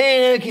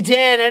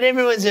 Kattan, not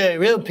everyone's a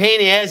real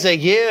pain in the ass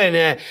like you,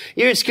 and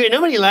you're a screw.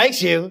 Nobody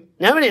likes you.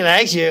 Nobody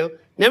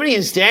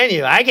can stand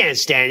you. I can't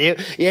stand you.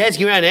 You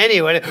ask around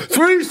anyone.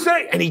 3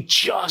 seconds. And he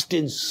just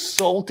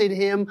insulted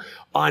him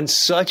on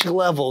such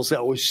levels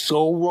that was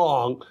so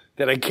wrong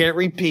that I can't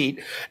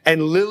repeat.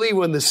 And Lily,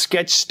 when the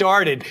sketch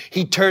started,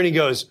 he turned and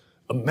goes,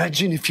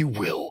 imagine if you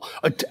will.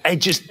 I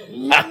just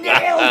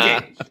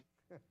nailed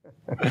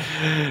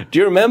it. Do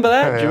you remember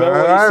that? Do you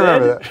remember what he said?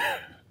 Remember that.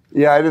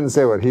 Yeah, I didn't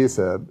say what he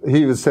said.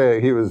 He was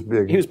saying he was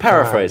being. He was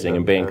paraphrasing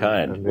and being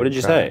kind. What did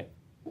you say?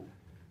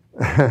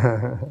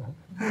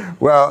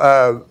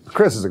 Well,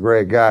 Chris is a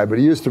great guy, but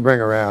he used to bring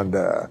around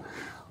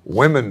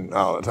women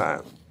all the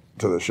time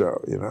to the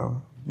show,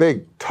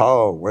 big,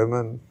 tall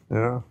women,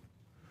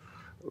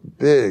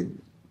 big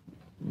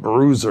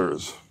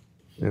bruisers,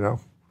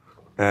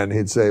 and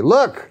he'd say,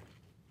 "Look,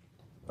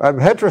 I'm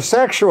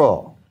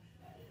heterosexual."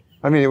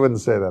 I mean, he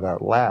wouldn't say that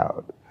out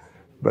loud,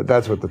 but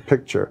that would be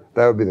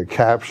the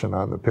caption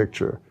on the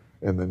picture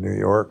in the New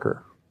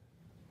Yorker.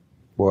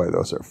 Boy,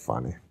 those are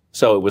funny.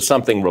 So it was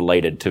something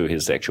related to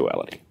his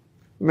sexuality.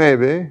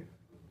 Maybe.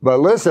 But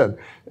listen,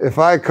 if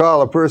I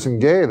call a person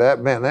gay,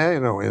 that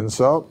ain't no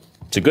insult.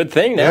 It's a good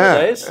thing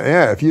nowadays.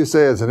 Yeah, if you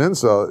say it's an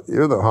insult,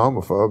 you're the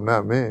homophobe,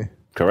 not me.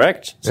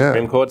 Correct.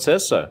 Supreme Court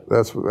says so.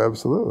 That's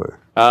absolutely.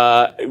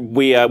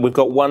 We've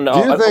got one. Do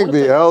you think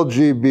the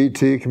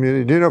LGBT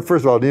community?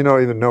 First of all, do you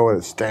even know what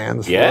it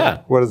stands for?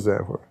 Yeah. What is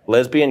that for?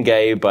 Lesbian,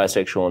 gay,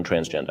 bisexual, and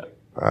transgender.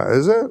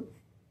 Is it?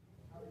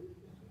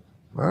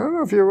 I don't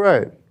know if you're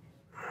right,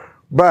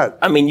 but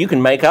I mean, you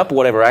can make up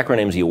whatever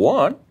acronyms you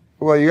want.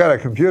 Well, you got a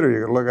computer,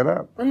 you can look it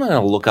up. I'm not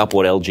going to look up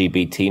what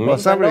LGBT means. Well,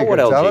 somebody I know what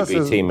can tell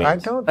LGBT means. I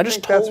don't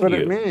think that's what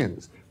it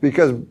means.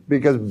 Because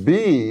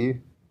B,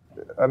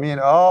 I mean,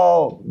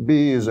 all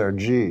B's are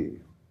G.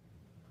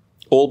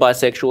 All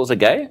bisexuals are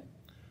gay?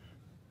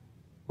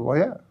 Well,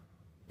 yeah.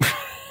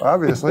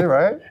 Obviously,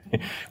 right?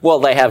 Well,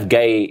 they have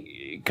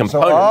gay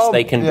components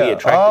they can be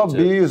attracted to. All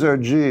B's are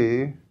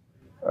G.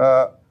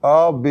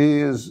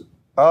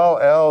 All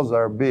L's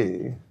are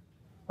B.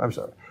 I'm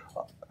sorry.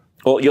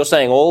 Well, you're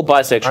saying all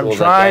bisexuals are gay and lesbian. I'm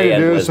trying to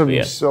do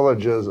some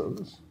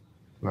syllogisms.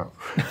 No.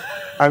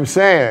 I'm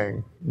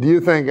saying, do you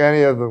think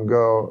any of them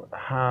go,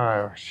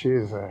 I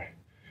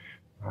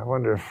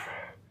wonder if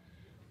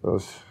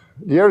those...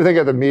 Do you ever think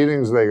at the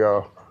meetings they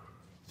go,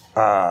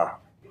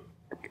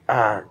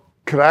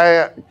 could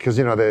I... Because,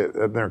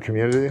 their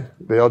community,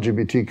 the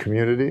LGBT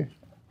community,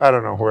 I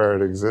don't know where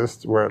it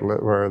exists,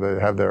 where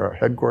they have their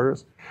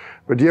headquarters,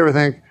 but do you ever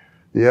think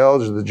the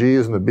L's, the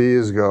G's, and the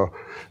B's go,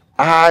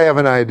 I have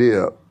an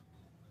idea.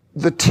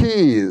 The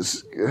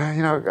T's,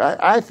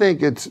 I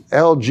think it's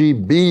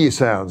LGB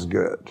sounds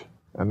good.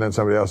 And then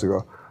somebody else would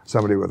go,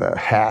 somebody with a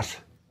hat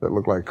that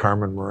looked like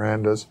Carmen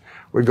Miranda's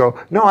would go,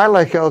 no, I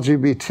like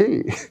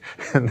LGBT.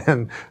 And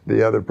then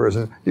the other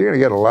person, you're going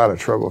to get a lot of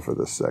trouble for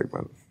this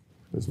segment.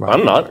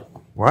 I'm not.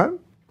 What?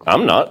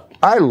 I'm not.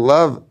 I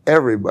love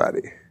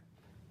everybody.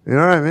 You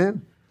know what I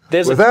mean?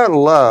 Without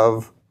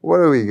love, what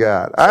do we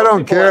got? I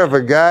don't care if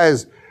a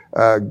guy's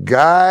a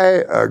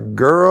guy, a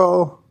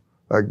girl,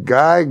 a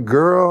guy,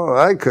 girl,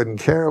 I couldn't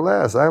care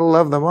less. I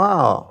love them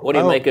all. What do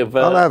you make of...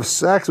 I'll have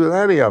sex with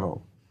any of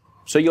them.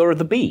 So you're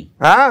the B?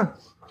 Huh?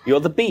 You're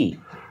the B?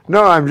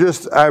 No, I'm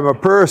a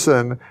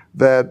person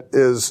that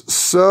is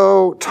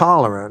so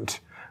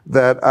tolerant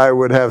that I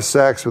would have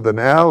sex with an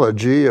L, a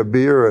G, a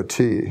B, or a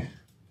T.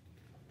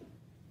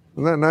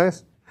 Isn't that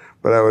nice?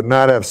 But I would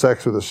not have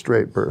sex with a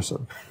straight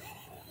person.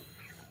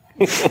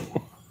 We've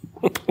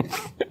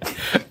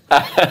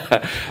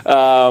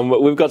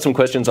got some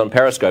questions on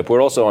Periscope.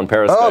 We're also on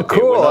Periscope. Oh,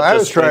 cool. I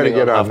was trying to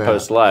get on that.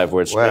 HuffPost Live.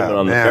 We're streaming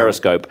on the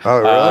Periscope. Oh,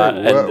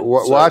 really?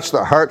 Watch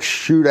the hearts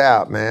shoot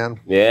out, man.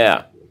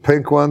 Yeah.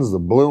 Pink ones, the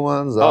blue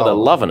ones. Oh, they're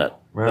loving it.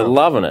 Yeah. They're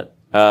loving it.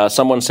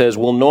 Someone says,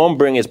 will Norm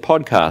bring his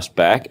podcast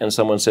back? And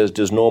someone says,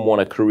 does Norm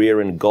want a career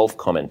in golf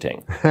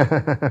commenting?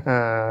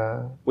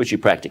 Which you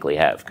practically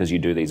have, because you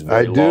do these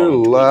very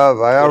long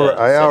tweets.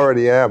 I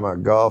already am a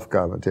golf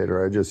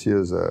commentator. I just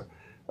use a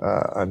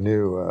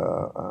new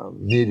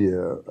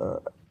media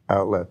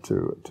outlet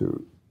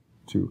to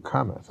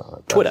comment on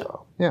it. Twitter.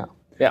 Yeah.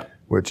 Yeah.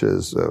 Which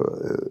is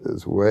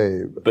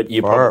way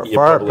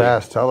far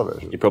past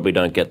television. You probably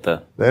don't get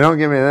the... They don't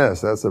give me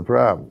this. That's the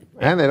problem.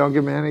 And they don't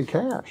give me any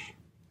cash.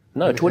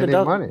 No, Twitter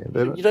doesn't. Money.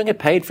 You don't get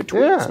paid for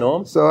tweets,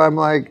 Norm. So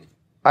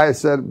I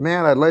said,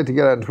 man, I'd like to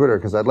get on Twitter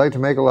because I'd like to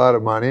make a lot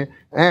of money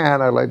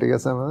and I'd like to get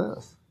some of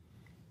this.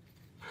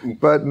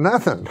 But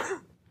nothing.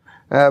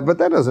 But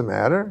that doesn't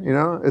matter,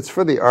 It's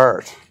for the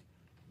art,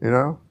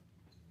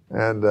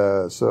 And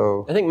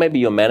so... I think maybe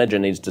your manager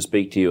needs to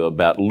speak to you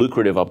about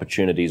lucrative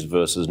opportunities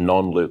versus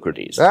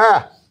non-lucratives.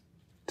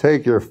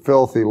 Take your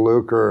filthy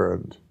lucre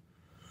and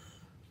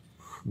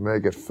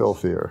make it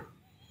filthier.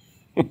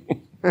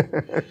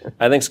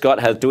 I think Scott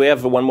has... Do we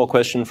have one more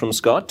question from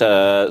Scott?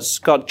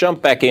 Scott,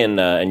 jump back in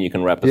and you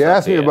can wrap us up. You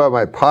asked me about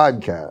my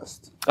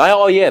podcast.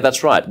 Oh, yeah,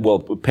 that's right. Well,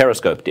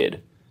 Periscope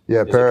did.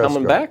 Yeah, Is Periscope. it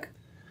coming back?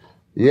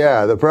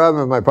 Yeah, the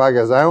problem with my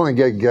podcast, I only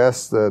get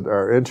guests that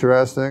are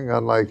interesting,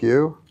 unlike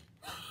you.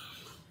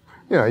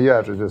 You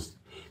have to just...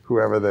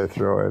 Whoever they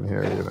throw in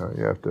here,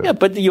 you have to... Yeah,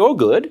 but you're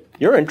good.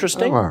 You're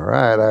interesting. I'm all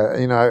right.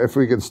 If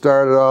we could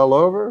start it all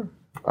over,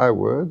 I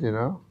would,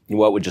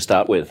 What would you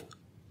start with?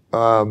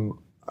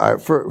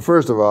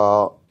 First of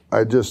all,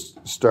 I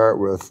just start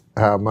with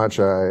how much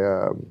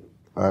I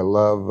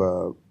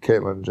love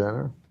Caitlyn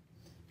Jenner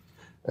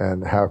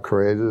and how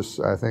courageous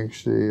I think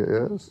she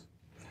is,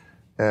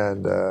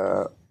 and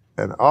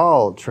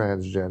all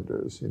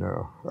transgenders,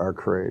 are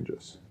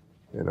courageous,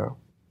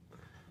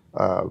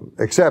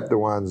 except the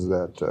ones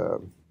that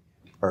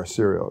are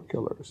serial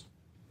killers.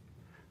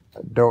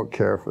 I don't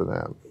care for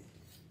them.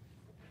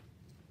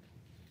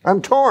 I'm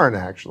torn,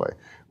 actually.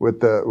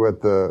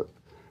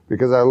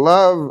 because I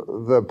love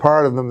the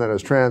part of them that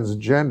is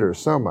transgender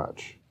so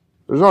much.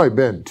 There's only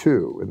been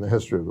 2 in the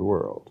history of the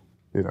world,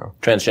 you know.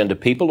 Transgender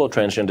people or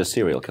transgender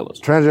serial killers?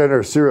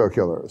 Transgender serial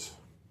killers.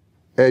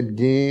 Ed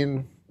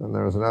Gein, and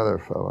there was another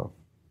fellow.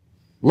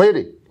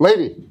 Lady.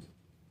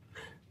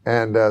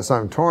 And so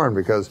I'm torn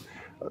because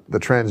the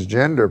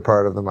transgender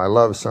part of them I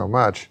love so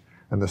much,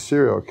 and the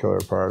serial killer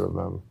part of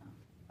them,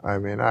 I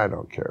mean, I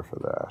don't care for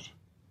that.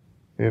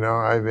 You know,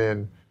 I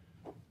mean,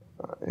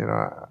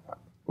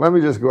 let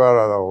me just go out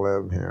on a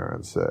limb here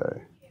and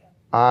say,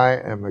 I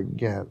am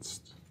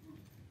against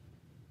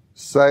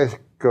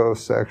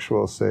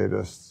psychosexual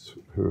sadists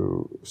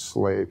who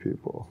slay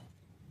people.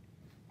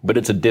 But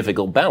it's a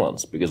difficult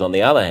balance because, on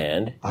the other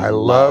hand, I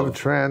love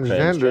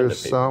transgenders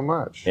so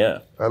much. Yeah,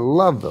 I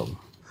love them.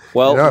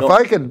 Well, you know,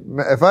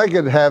 if I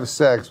could have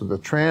sex with a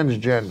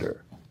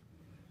transgender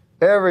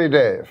every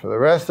day for the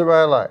rest of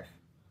my life,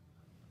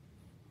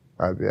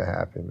 I'd be a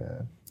happy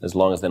man. As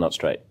long as they're not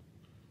straight.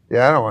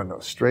 Yeah, I don't want no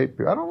straight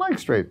people. I don't like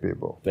straight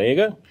people. There you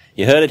go.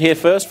 You heard it here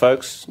first,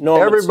 folks.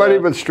 Everybody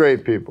but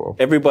straight people.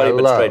 Everybody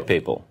but straight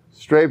people.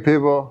 Straight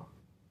people,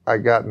 I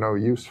got no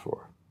use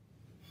for.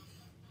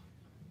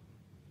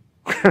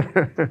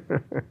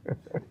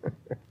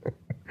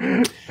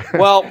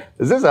 Well,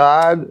 is this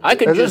odd?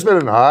 Has this been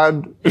an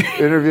odd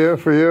interview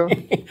for you?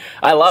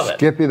 I love it.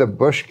 Skippy the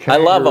Bush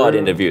Kangaroo. I love odd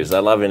interviews. I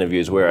love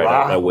interviews where I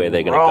don't know where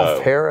they're going to go.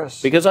 Ralph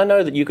Harris. Because I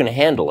know that you can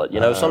handle it. You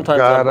know, sometimes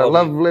got a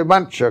lovely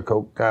bunch of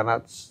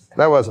coconuts.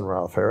 That wasn't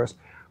Ralph Harris.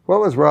 What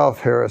was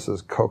Ralph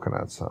Harris's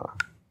coconut song?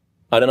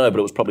 I don't know, but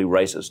it was probably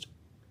racist.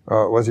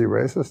 Was he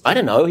racist? I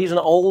don't know. He's an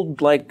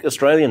old,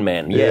 Australian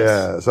man.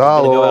 Yes.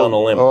 All go out on a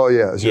limb. Oh,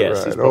 yes, you're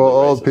right.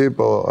 Old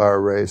people are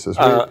racist.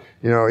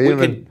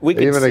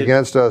 Even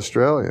against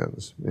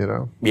Australians, you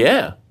know.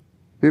 Yeah.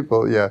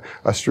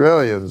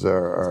 Australians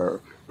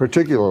are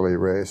particularly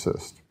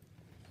racist.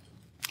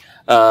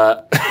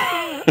 I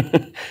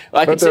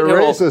could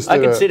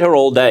sit here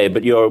all day,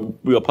 but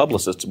your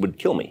publicists would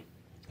kill me.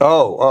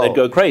 Oh. They'd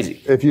go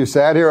crazy. If you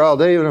sat here all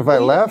day, even if I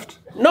left?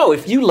 No,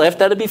 if you left,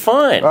 that'd be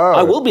fine. Oh.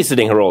 I will be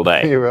sitting here all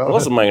day. You will? What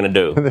else am I going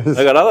to do?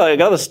 I got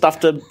other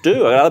stuff to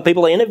do. I got other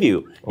people to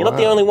interview. You're not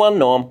the only one,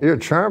 Norm. You're a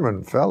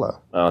charming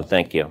fella. Oh,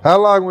 thank you. How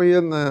long were you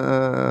in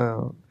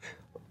the...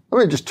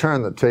 let me just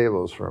turn the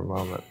tables for a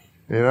moment,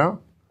 you know?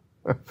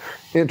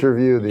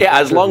 Interview the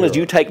as long as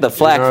you take the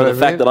flak for the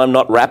fact that I'm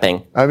not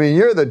rapping. I mean,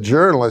 you're the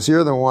journalist.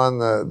 You're the one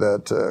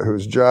that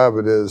whose job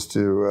it is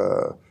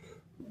to,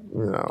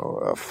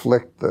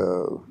 afflict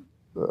the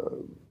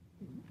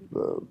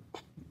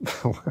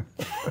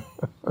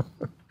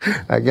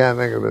I can't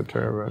think of the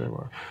term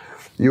anymore.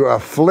 You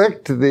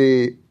afflict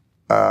the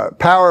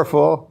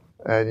powerful,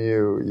 and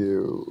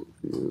you.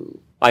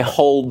 I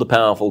hold the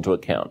powerful to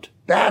account.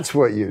 That's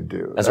what you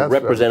do. As a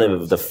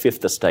representative of the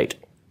Fifth Estate.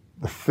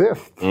 The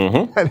fifth?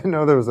 Mm-hmm. I didn't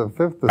know there was a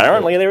fifth estate.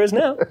 Apparently there is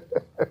now.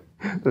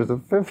 There's a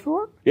fifth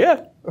one?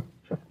 Yeah.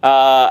 Is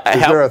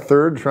there a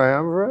third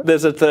triumvirate?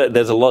 There's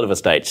a lot of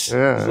estates.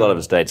 Yeah, there's a lot of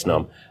estates,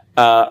 Nom.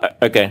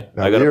 Okay.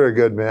 No, you're a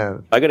good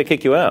man. I got to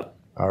kick you out.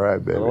 All right,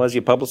 baby. Otherwise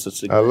your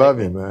publicist... I love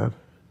you, man.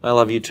 I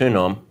love you too,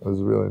 Nom. It was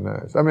really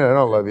nice. I mean, I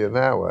don't love you in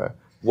that way.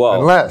 Well...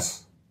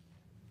 Unless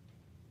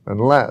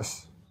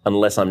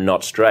I'm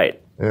not straight.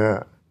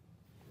 Yeah.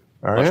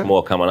 Much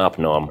more coming up,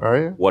 Norm. Are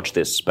you? Watch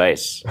this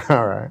space.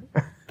 All right.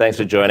 Thanks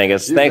for joining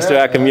us. Thanks to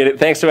our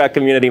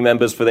community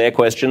members for their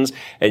questions,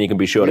 and you can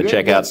be sure to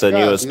check out the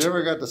newest. You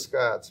never got to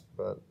Scott's,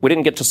 but we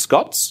didn't get to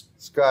Scott's.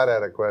 Scott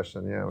had a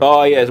question. Yeah.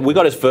 Oh yeah, we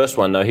got his first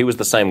one though. He was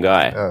the same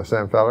guy.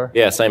 Same feller.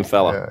 Yeah, same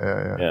fella.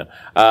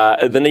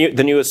 Yeah.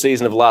 The newest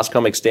season of Last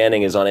Comic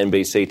Standing is on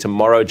NBC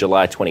tomorrow,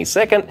 July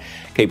 22nd.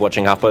 Keep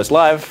watching HuffPost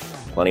Live.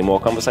 Plenty more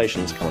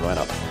conversations coming right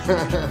up.